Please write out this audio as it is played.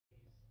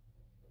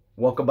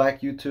Welcome back,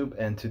 YouTube,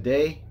 and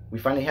today we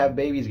finally have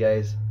babies,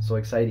 guys. So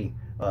exciting.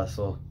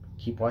 So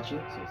keep watching.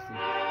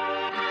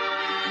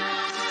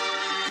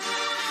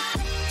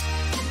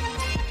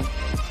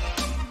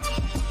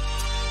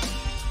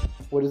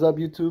 What is up,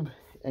 YouTube?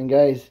 And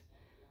guys,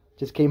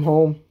 just came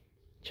home,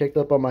 checked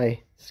up on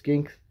my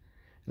skinks,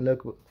 and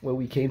look what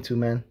we came to,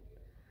 man.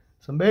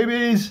 Some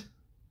babies.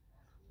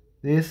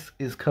 This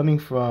is coming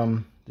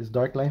from this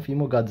dark line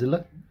female,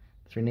 Godzilla.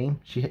 That's her name.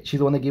 She's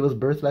the one that gave us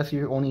birth last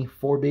year. Only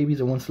 4 babies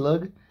and 1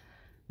 slug.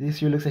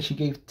 This year looks like she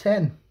gave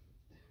 10.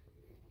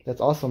 That's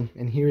awesome.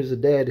 And here's the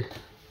dad.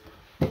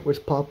 Where's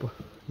Papa?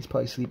 He's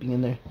probably sleeping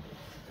in there.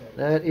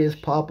 That is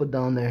Papa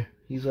down there.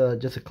 He's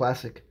just a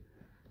classic.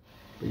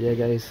 But yeah,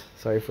 guys,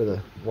 sorry for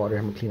the water.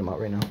 I'm gonna clean him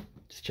out right now.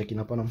 Just checking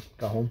up on him.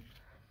 Got home.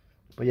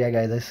 But yeah,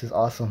 guys, this is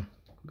awesome.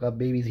 We got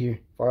babies here.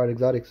 Far Out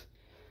Exotics.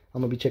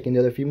 I'm gonna be checking the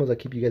other females. I'll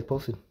keep you guys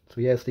posted.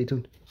 So yeah, stay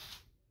tuned.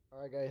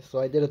 Alright, guys, so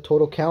I did a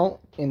total count.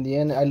 In the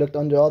end, I looked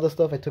under all the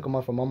stuff. I took them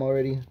off from mom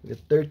already. We got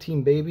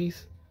 13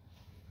 babies.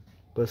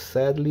 But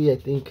sadly, I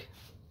think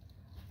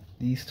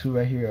these 2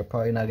 right here are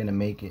probably not gonna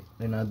make it.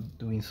 They're not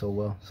doing so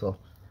well. So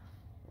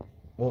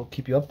we'll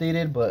keep you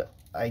updated, but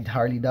I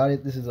hardly doubt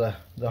it. This is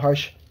the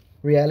harsh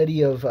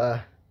reality of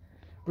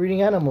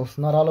breeding animals.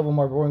 Not all of them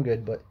are born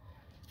good, but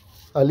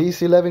at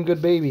least 11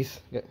 good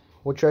babies.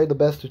 We'll try the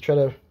best to try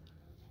to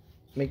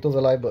make those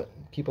alive, but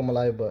keep them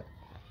alive.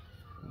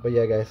 But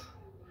yeah, guys,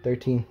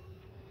 13.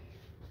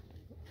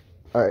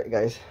 All right,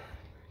 guys,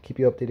 keep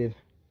you updated.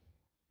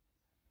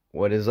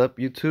 What is up,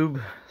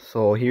 YouTube?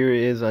 So here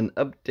is an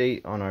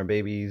update on our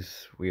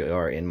babies. We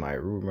are in my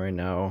room right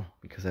now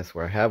because that's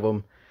where I have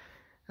them.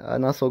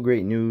 Not so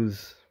great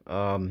news.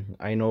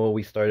 I know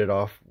we started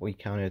off, we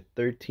counted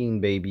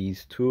 13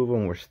 babies. 2 of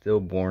them were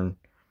stillborn,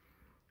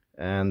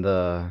 and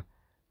the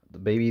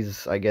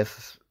babies, I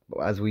guess,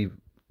 as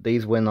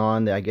days went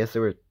on, I guess they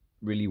were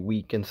really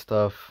weak and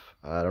stuff.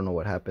 I don't know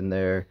what happened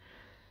there,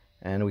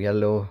 and we had a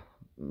little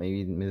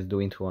maybe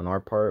misdoing too on our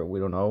part. We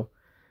don't know,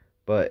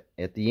 but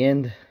at the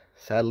end,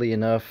 sadly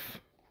enough,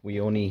 we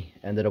only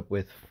ended up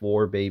with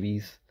 4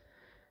 babies.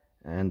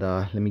 And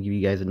let me give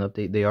you guys an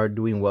update. They are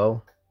doing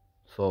well.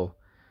 So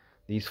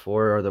these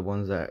 4 are the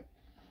ones that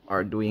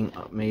are doing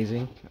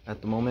amazing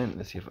at the moment.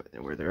 Let's see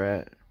where they're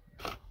at.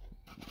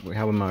 We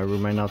have them in my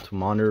room right now to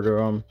monitor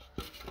them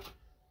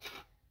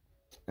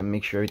and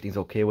make sure everything's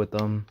okay with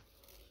them.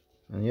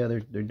 And yeah,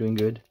 they're doing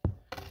good.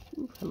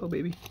 Ooh, hello,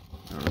 baby.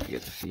 I don't know if you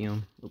get to see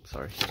them. Oops,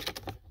 sorry.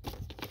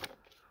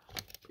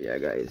 Yeah,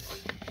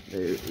 guys,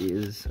 there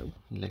is, oh,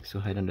 he likes to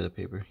hide under the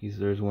paper.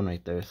 There's one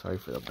right there. Sorry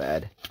for the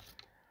bad.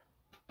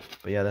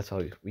 But yeah, that's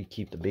how we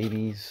keep the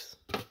babies.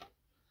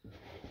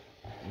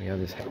 We have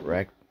this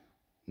rack,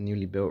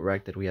 newly built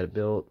rack that we had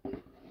built.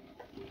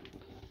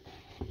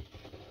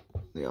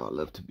 They all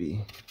love to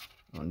be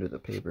under the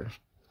paper.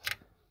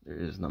 There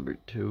is number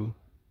 2.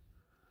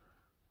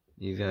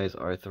 These guys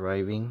are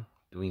thriving,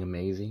 doing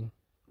amazing,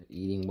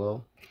 eating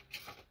well.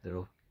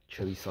 Little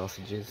chili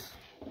sausages.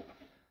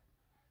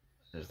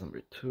 There's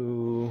number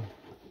 2.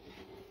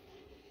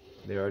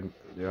 They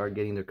are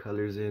getting their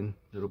colors in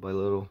little by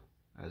little,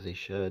 as they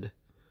should.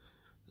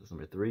 There's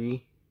number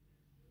 3.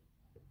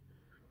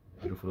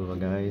 Beautiful little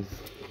guys.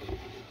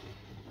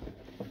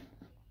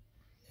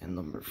 And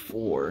number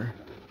 4.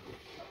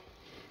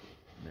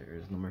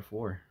 There's number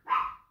 4.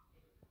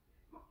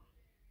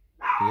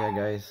 But yeah,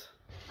 guys,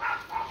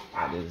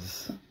 that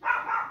is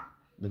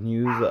the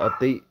news, the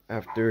update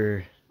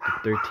after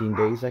the 13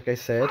 days, like I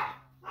said.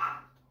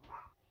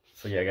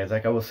 So yeah, guys,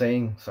 like I was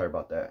saying, sorry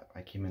about that.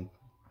 I came in,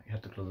 I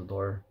had to close the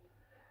door.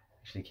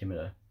 Actually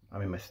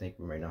I'm in my snake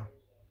room right now.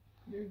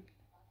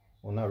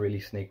 Well, not really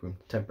snake room,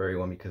 temporary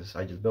one, because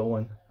I just built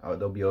one.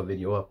 There'll be a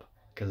video up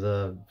because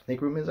the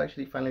snake room is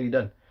actually finally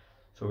done.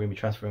 So we're gonna be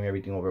transferring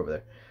everything over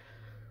there.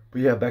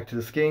 But yeah, back to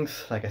the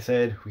skinks. Like I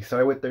said, we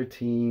started with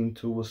 13,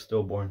 2 was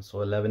stillborn,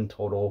 so 11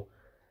 total.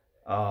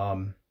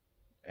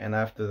 And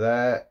after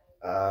that,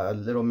 a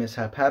little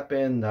mishap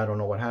happened. I don't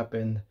know what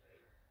happened.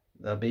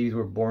 The babies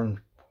were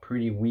born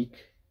pretty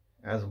weak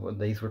as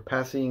days were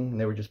passing.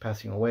 They were just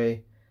passing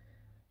away.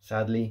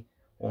 Sadly,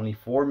 only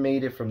 4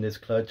 made it from this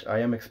clutch. I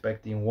am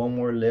expecting 1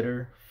 more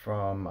litter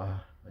from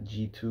a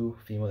G2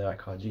 female that I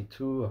call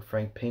G2, a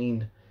Frank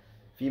Payne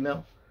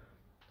female.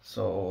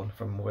 So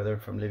from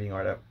Living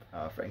Art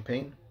at Frank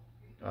Payne.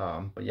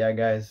 But yeah,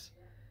 guys,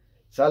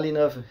 sadly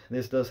enough,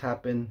 this does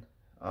happen.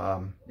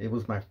 It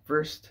was my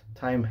first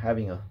time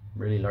having a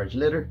really large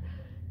litter,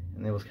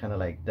 and it was kind of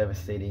like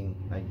devastating,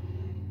 like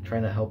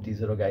trying to help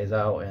these little guys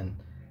out and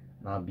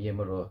not be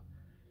able to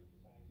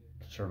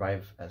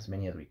survive as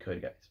many as we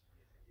could, guys.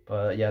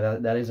 But yeah,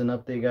 that is an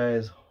update,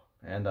 guys,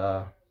 and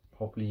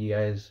hopefully you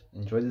guys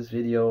enjoyed this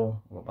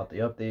video about the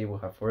update. We'll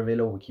have 4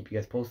 available. We'll keep you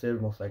guys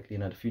posted, most likely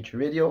in a future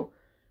video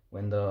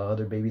when the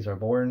other babies are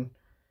born.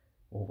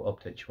 We'll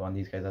update you on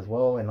these guys as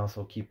well, and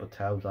also keep a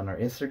tabs on our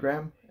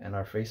Instagram and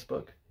our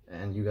Facebook,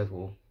 and you guys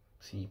will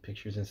see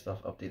pictures and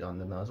stuff update on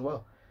them as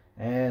well,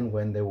 and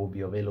when they will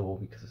be available,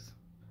 because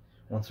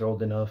once they're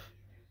old enough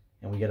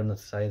and we get them the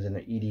size and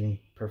they're eating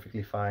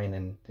perfectly fine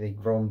and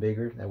they've grown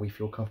bigger, that we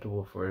feel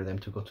comfortable for them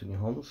to go to new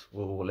homes,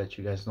 we'll let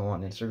you guys know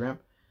on Instagram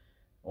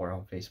or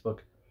on Facebook.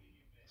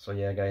 So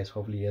yeah guys,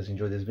 hopefully you guys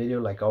enjoyed this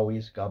video. Like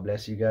always, God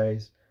bless you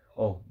guys.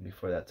 Oh,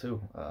 before that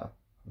too,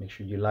 make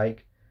sure you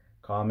like,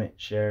 comment,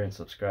 share, and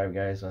subscribe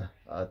guys.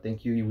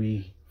 Thank you.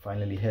 We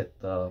finally hit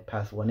the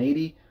past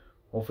 180.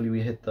 Hopefully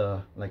we hit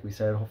the, like we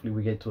said, hopefully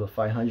we get to the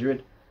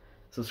 500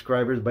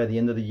 subscribers by the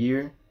end of the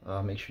year.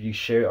 Make sure you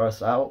share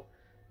us out,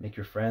 make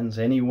your friends,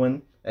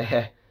 anyone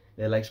that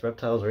likes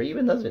reptiles or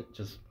even doesn't,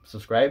 just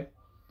subscribe.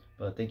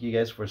 But thank you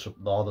guys for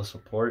all the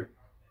support.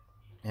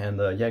 And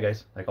yeah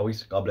guys, like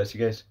always, God bless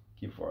you guys.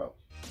 Keep 4 out.